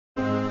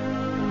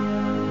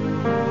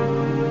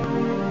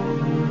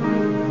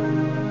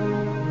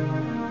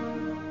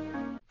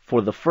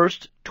For the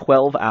first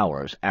 12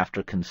 hours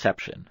after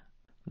conception,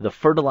 the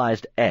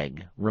fertilized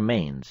egg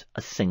remains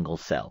a single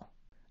cell.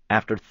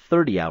 After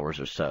 30 hours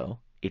or so,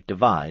 it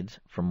divides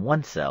from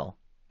one cell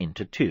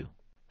into two.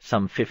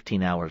 Some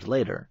 15 hours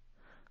later,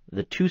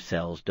 the two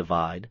cells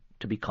divide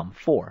to become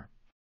four.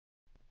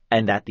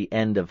 And at the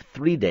end of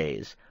 3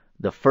 days,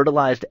 the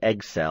fertilized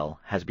egg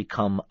cell has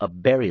become a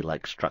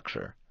berry-like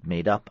structure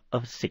made up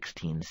of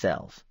 16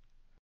 cells.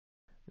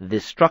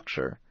 This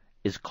structure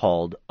is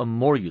called a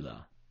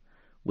morula,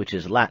 which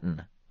is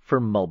Latin for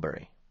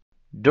mulberry.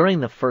 During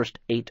the first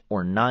 8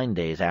 or 9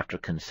 days after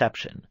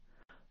conception,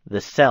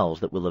 the cells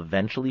that will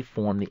eventually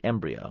form the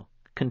embryo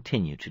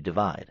continue to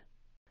divide.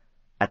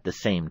 At the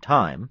same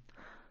time,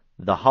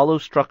 the hollow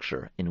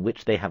structure in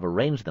which they have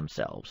arranged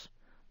themselves,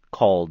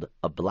 called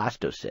a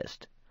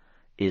blastocyst,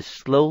 is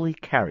slowly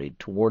carried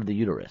toward the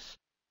uterus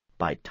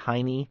by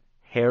tiny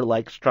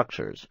hair-like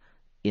structures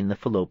in the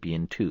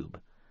fallopian tube,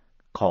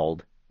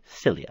 called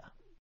cilia.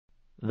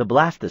 The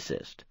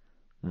blastocyst,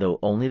 though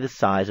only the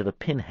size of a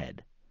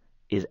pinhead,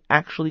 is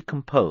actually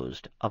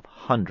composed of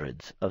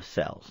hundreds of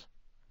cells.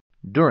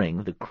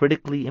 During the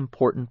critically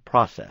important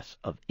process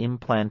of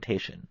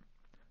implantation,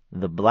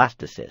 the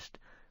blastocyst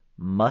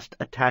must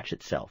attach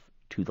itself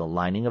to the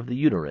lining of the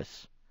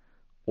uterus,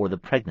 or the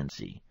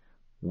pregnancy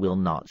will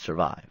not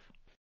survive.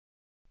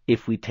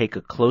 If we take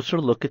a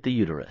closer look at the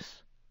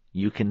uterus,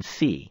 you can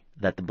see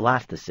that the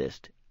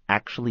blastocyst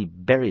actually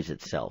buries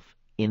itself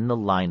in the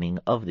lining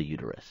of the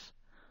uterus,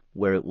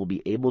 where it will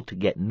be able to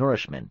get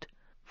nourishment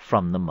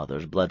from the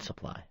mother's blood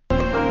supply.